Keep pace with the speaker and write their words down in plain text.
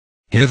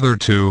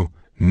Hitherto,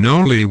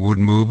 Nollywood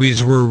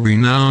movies were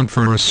renowned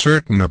for a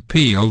certain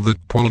appeal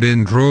that pulled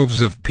in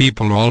droves of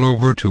people all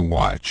over to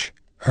watch,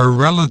 a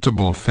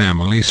relatable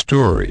family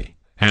story,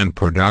 and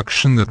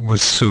production that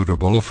was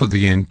suitable for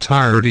the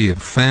entirety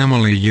of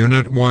family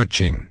unit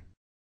watching.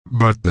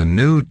 But the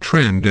new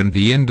trend in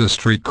the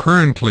industry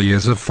currently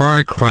is a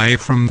far cry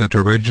from that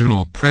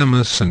original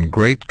premise and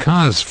great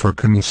cause for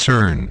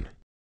concern.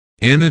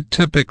 In a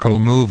typical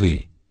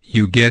movie,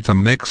 you get a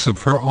mix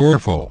of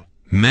horrorful,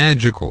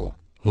 magical,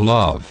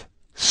 love,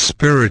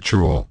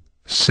 spiritual,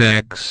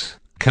 sex,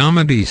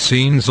 comedy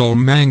scenes all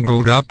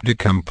mangled up to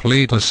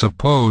complete a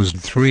supposed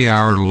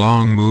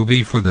 3-hour-long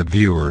movie for the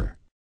viewer.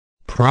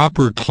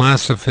 Proper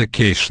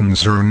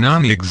classifications are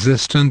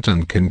non-existent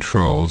and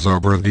controls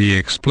over the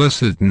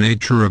explicit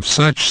nature of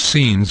such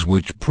scenes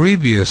which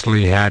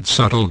previously had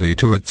subtlety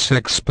to its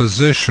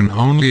exposition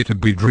only to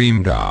be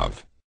dreamed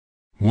of.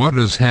 What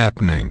is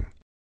happening?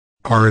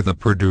 Are the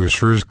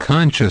producers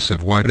conscious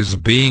of what is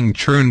being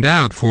churned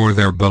out for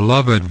their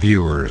beloved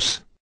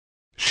viewers?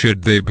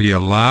 Should they be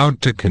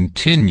allowed to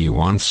continue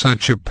on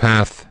such a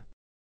path?